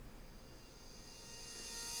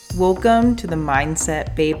Welcome to the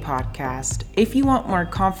Mindset Babe podcast. If you want more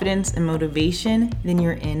confidence and motivation, then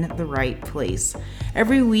you're in the right place.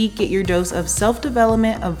 Every week, get your dose of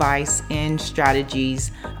self-development advice and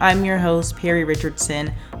strategies. I'm your host, Perry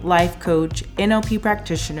Richardson, life coach, NLP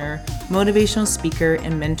practitioner, motivational speaker,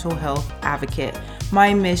 and mental health advocate.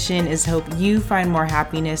 My mission is to help you find more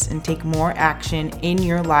happiness and take more action in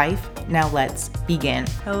your life. Now let's begin.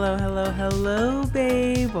 Hello,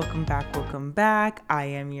 babe. Welcome back. I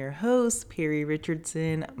am your host, Perry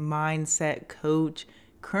Richardson, mindset coach,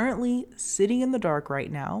 currently sitting in the dark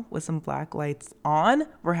right now with some black lights on.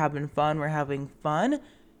 We're having fun.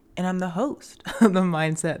 And I'm the host of the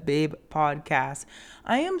Mindset Babe podcast.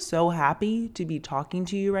 I am so happy to be talking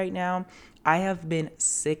to you right now. I have been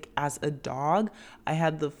sick as a dog. I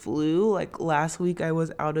had the flu. Like last week, I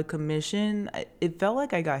was out of commission. It felt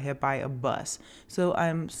like I got hit by a bus. So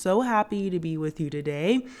I'm so happy to be with you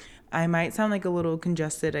today. I might sound like a little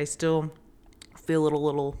congested. I still feel a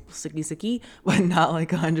little sicky, but not like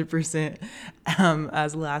 100%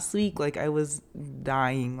 as last week. Like I was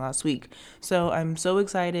dying last week. So I'm so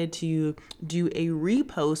excited to do a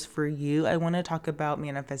repost for you. I want to talk about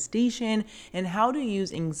manifestation and how to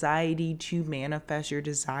use anxiety to manifest your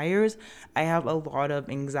desires. I have a lot of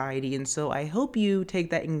anxiety, and so I hope you take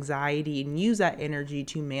that anxiety and use that energy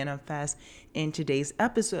to manifest in today's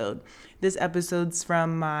episode. This episode's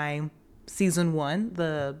from my season 1,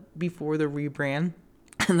 before the rebrand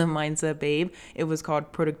and the Mindset Babe. It was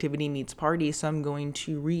called Productivity Meets Party. So I'm going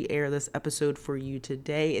to re-air this episode for you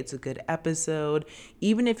today. It's a good episode.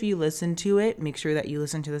 Even if you listen to it, make sure that you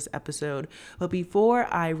listen to this episode. But before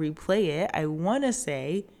I replay it, I want to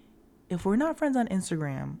say, if we're not friends on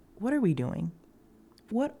Instagram, what are we doing?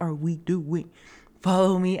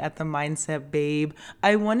 Follow me at the Mindset Babe.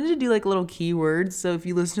 I wanted to do like little keywords. So if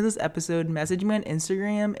you listen to this episode, message me on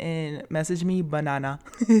Instagram and message me banana.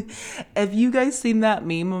 If you guys seen that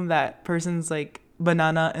meme of that person's like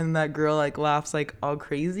banana and that girl like laughs like all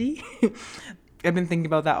crazy, I've been thinking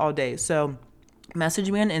about that all day. So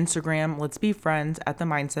message me on Instagram. Let's be friends at the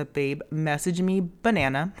Mindset Babe. Message me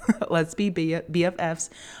banana. Let's be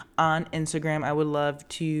BFFs on Instagram. I would love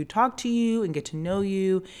to talk to you and get to know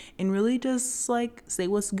you and really just like say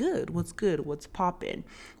what's poppin'.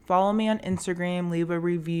 Follow me on Instagram, leave a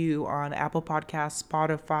review on Apple Podcasts,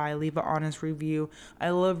 Spotify, leave an honest review. I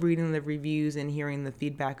love reading the reviews and hearing the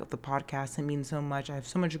feedback of the podcast. It means so much. I have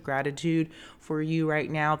so much gratitude for you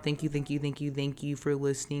right now. Thank you for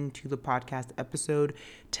listening to the podcast episode.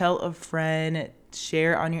 Tell a friend,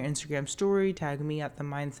 share on your Instagram story, tag me at the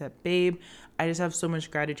Mindset Babe. I just have so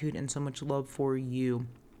much gratitude and so much love for you.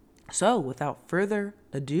 So without further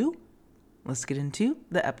ado, let's get into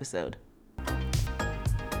the episode.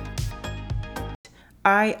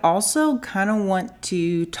 I also kind of want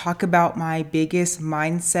to talk about my biggest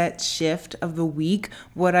mindset shift of the week,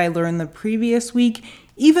 what I learned the previous week,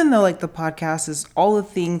 even though like the podcast is all the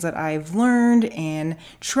things that I've learned and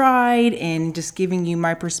tried and just giving you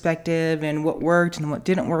my perspective and what worked and what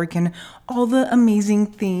didn't work and all the amazing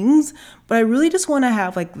things. But I really just want to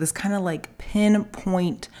have like this kind of like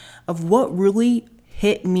pinpoint of what really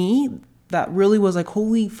hit me that really was like,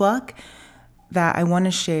 holy fuck, that I want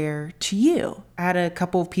to share to you. I had a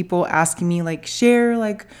couple of people asking me like, share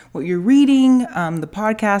like what you're reading, the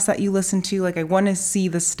podcast that you listen to. Like I want to see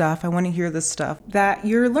the stuff. I want to hear the stuff that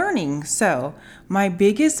you're learning. So my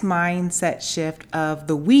biggest mindset shift of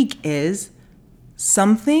the week is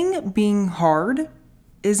something being hard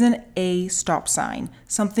isn't a stop sign.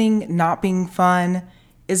 Something not being fun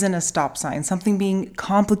isn't a stop sign. Something being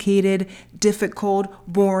complicated, difficult,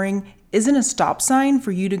 boring isn't a stop sign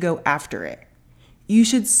for you to go after it. You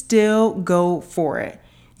should still go for it.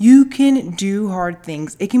 You can do hard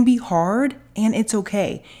things. It can be hard and it's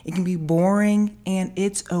okay. It can be boring and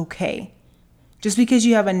it's okay. Just because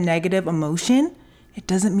you have a negative emotion, it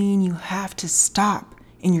doesn't mean you have to stop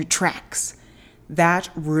in your tracks. That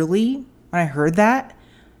really, when I heard that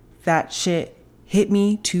shit hit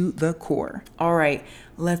me to the core. All right,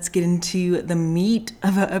 let's get into the meat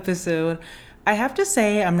of the episode. I have to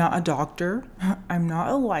say, I'm not a doctor. I'm not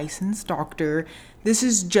a licensed doctor. This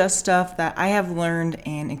is just stuff that I have learned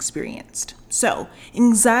and experienced. So,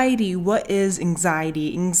 anxiety, what is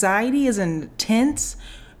anxiety? Anxiety is an intense,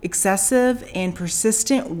 excessive, and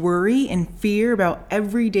persistent worry and fear about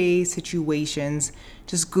everyday situations.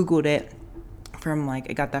 Just Googled it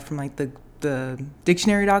I got that from the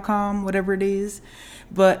dictionary.com, whatever it is.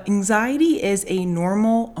 But anxiety is a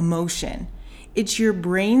normal emotion. It's your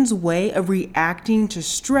brain's way of reacting to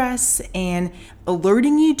stress and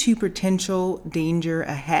alerting you to potential danger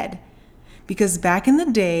ahead. Because back in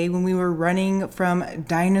the day when we were running from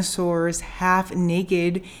dinosaurs half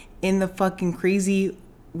naked in the fucking crazy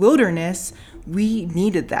wilderness, we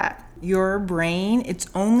needed that. Your brain, its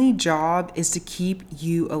only job is to keep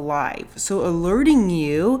you alive. So alerting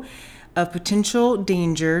you of potential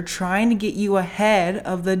danger, trying to get you ahead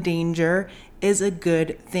of the danger is a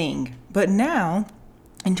good thing. But now,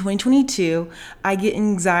 in 2022, I get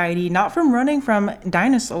anxiety not from running from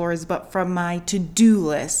dinosaurs, but from my to-do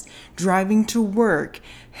list, driving to work,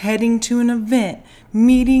 heading to an event,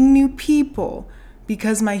 meeting new people,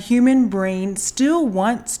 because my human brain still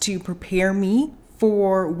wants to prepare me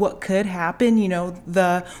for what could happen,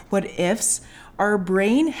 the what ifs. Our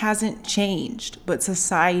brain hasn't changed, but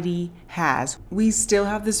society has. We still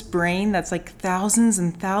have this brain that's like thousands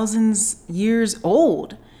and thousands years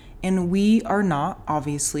old. And we are not,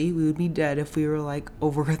 obviously. We would be dead if we were like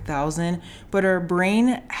over 1,000. But our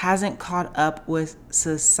brain hasn't caught up with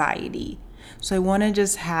society. So I want to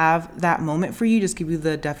just have that moment for you, just give you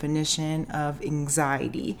the definition of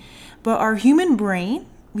anxiety. But our human brain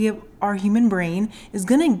is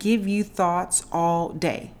going to give you thoughts all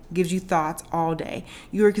day. Gives you thoughts all day.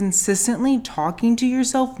 You are consistently talking to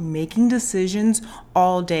yourself, making decisions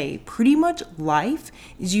all day. Pretty much life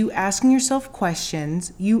is you asking yourself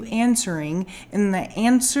questions, you answering, and the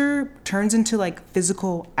answer turns into like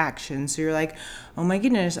physical action. So you're like, oh my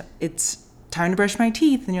goodness, it's time to brush my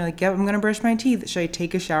teeth. And you're like, yep, I'm going to brush my teeth. Should I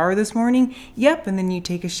take a shower this morning? Yep. And then you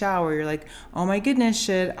take a shower. You're like, oh my goodness,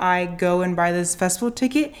 should I go and buy this festival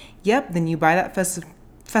ticket? Yep. Then you buy that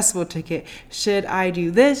festival ticket. Should I do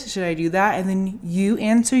this? Should I do that? And then you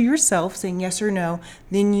answer yourself saying yes or no.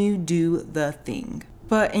 Then you do the thing.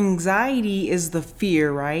 But anxiety is the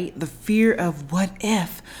fear, right? The fear of what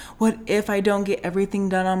if? What if I don't get everything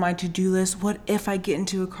done on my to-do list? What if I get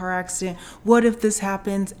into a car accident? What if this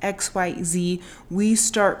happens? X, Y, Z. We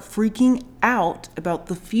start freaking out about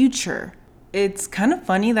the future. It's kind of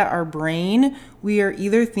funny that our brain, we are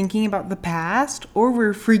either thinking about the past or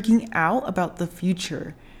we're freaking out about the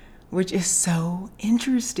future, which is so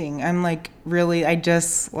interesting. I'm like, really, that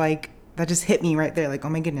just hit me right there. Like, oh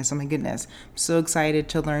my goodness. I'm so excited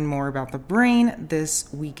to learn more about the brain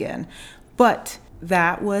this weekend. But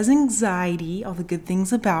that was anxiety, all the good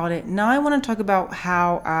things about it. Now I want to talk about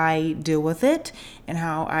how I deal with it and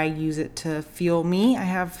how I use it to fuel me. I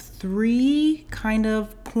have 3 kind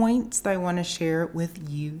of points that I want to share with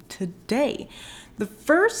you today. The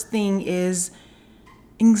first thing is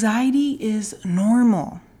anxiety is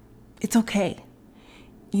normal. It's okay.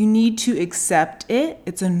 You need to accept it.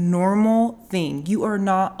 It's a normal thing. You are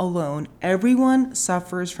not alone. Everyone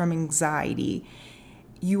suffers from anxiety.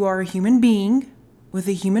 You are a human being with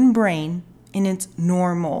a human brain, and it's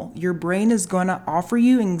normal. Your brain is going to offer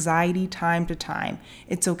you anxiety time to time.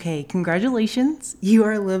 It's okay. Congratulations. You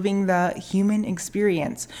are living the human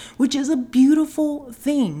experience, which is a beautiful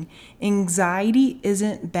thing. Anxiety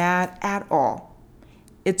isn't bad at all.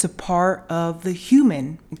 It's a part of the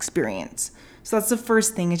human experience. So that's the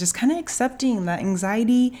first thing, is just kind of accepting that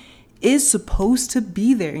anxiety is supposed to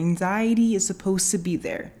be there. Anxiety is supposed to be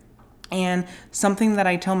there. And something that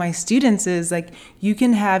I tell my students is like, you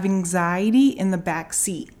can have anxiety in the back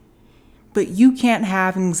seat, but you can't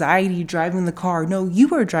have anxiety driving the car. No,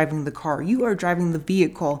 you are driving the car. You are driving the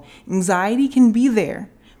vehicle. Anxiety can be there,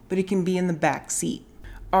 but it can be in the back seat.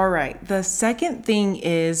 All right, the second thing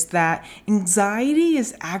is that anxiety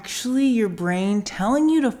is actually your brain telling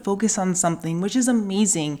you to focus on something, which is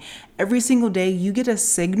amazing. Every single day you get a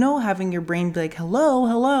signal having your brain be like,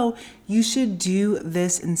 hello, you should do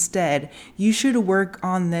this instead. You should work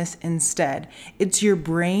on this instead. It's your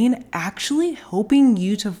brain actually helping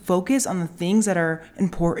you to focus on the things that are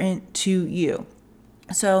important to you.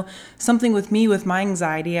 So something with me, with my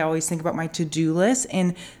anxiety, I always think about my to-do list,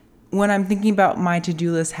 and when I'm thinking about my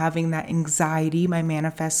to-do list, having that anxiety, my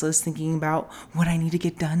manifest list, thinking about what I need to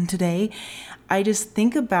get done today, I just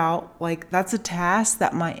think about like, that's a task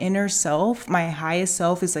that my inner self, my highest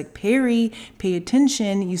self is like, Perry, pay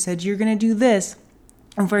attention. You said you're going to do this.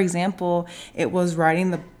 And for example, it was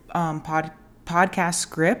writing the podcast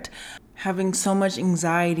script, having so much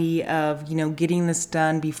anxiety of, getting this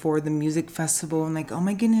done before the music festival, and like, oh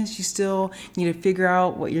my goodness, you still need to figure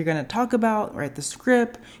out what you're going to talk about, write the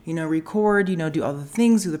script, record, do all the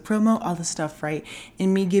things, do the promo, all the stuff, right?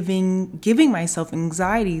 And me giving myself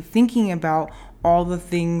anxiety, thinking about all the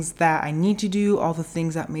things that I need to do, all the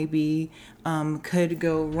things that maybe could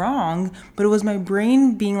go wrong. But it was my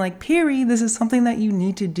brain being like, Perry, this is something that you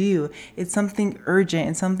need to do. It's something urgent.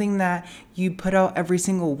 It's something that you put out every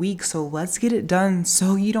single week. So let's get it done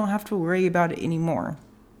so you don't have to worry about it anymore.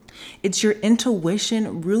 It's your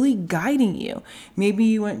intuition really guiding you. Maybe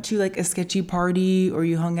you went to like a sketchy party or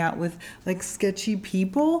you hung out with like sketchy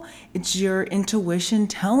people. It's your intuition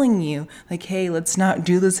telling you like, hey, let's not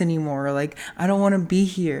do this anymore. Like, I don't want to be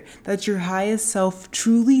here. That's your highest self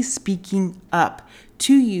truly speaking up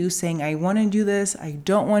to you saying, I want to do this. I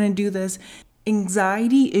don't want to do this.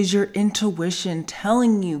 Anxiety is your intuition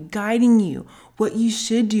telling you, guiding you what you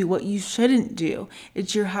should do, what you shouldn't do.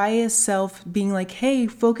 It's your highest self being like, hey,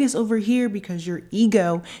 focus over here, because your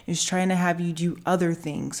ego is trying to have you do other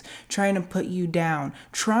things, trying to put you down,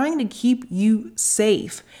 trying to keep you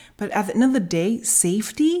safe. But at the end of the day,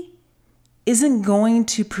 safety isn't going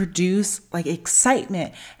to produce like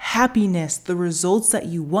excitement, happiness, the results that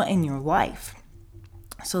you want in your life.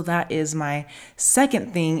 So that is my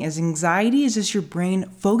second thing, is anxiety is just your brain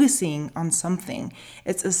focusing on something.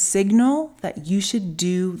 It's a signal that you should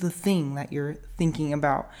do the thing that you're thinking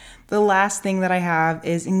about. The last thing that I have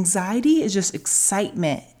is anxiety is just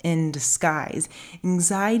excitement in disguise.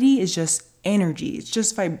 Anxiety is just energy. It's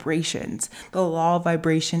just vibrations. The law of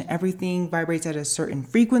vibration, everything vibrates at a certain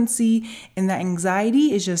frequency, and that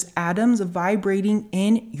anxiety is just atoms vibrating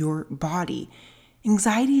in your body.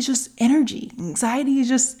 Anxiety is just energy. Anxiety is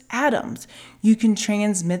just atoms. You can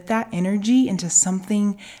transmit that energy into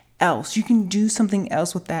something else. You can do something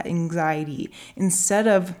else with that anxiety instead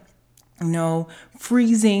of,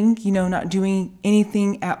 freezing, not doing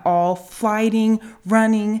anything at all, fighting,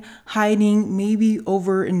 running, hiding, maybe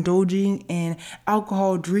overindulging in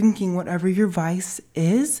alcohol, drinking, whatever your vice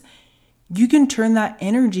is. You can turn that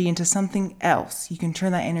energy into something else. You can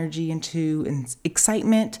turn that energy into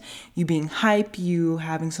excitement, you being hype, you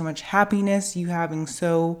having so much happiness, you having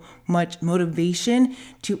so much motivation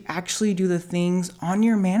to actually do the things on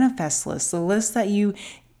your manifest list, the list that you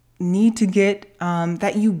need to get,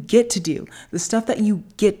 that you get to do, the stuff that you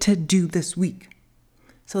get to do this week.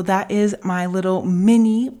 So that is my little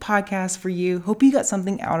mini podcast for you. Hope you got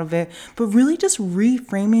something out of it, but really just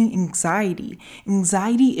reframing anxiety.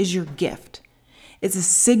 Anxiety is your gift. It's a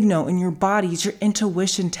signal in your body. It's your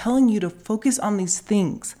intuition telling you to focus on these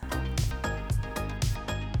things.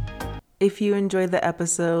 If you enjoyed the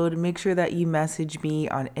episode, make sure that you message me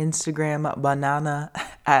on Instagram, banana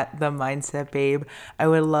at the Mindset Babe. I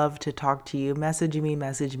would love to talk to you. Message me.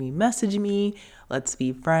 Let's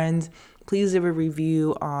be friends. Please leave a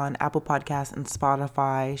review on Apple Podcasts and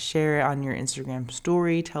Spotify. Share it on your Instagram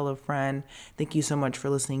story. Tell a friend. Thank you so much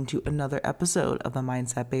for listening to another episode of the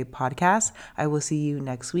Mindset Babe podcast. I will see you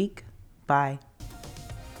next week. Bye.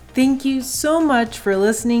 Thank you so much for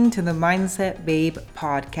listening to the Mindset Babe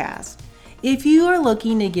podcast. If you are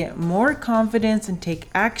looking to get more confidence and take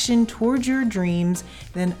action towards your dreams,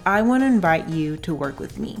 then I want to invite you to work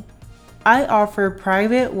with me. I offer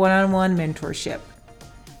private one-on-one mentorship.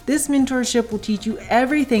 This mentorship will teach you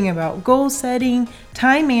everything about goal setting,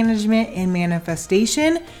 time management, and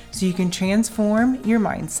manifestation so you can transform your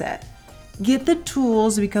mindset. Get the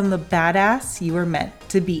tools to become the badass you are meant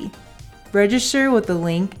to be. Register with the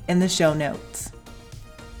link in the show notes.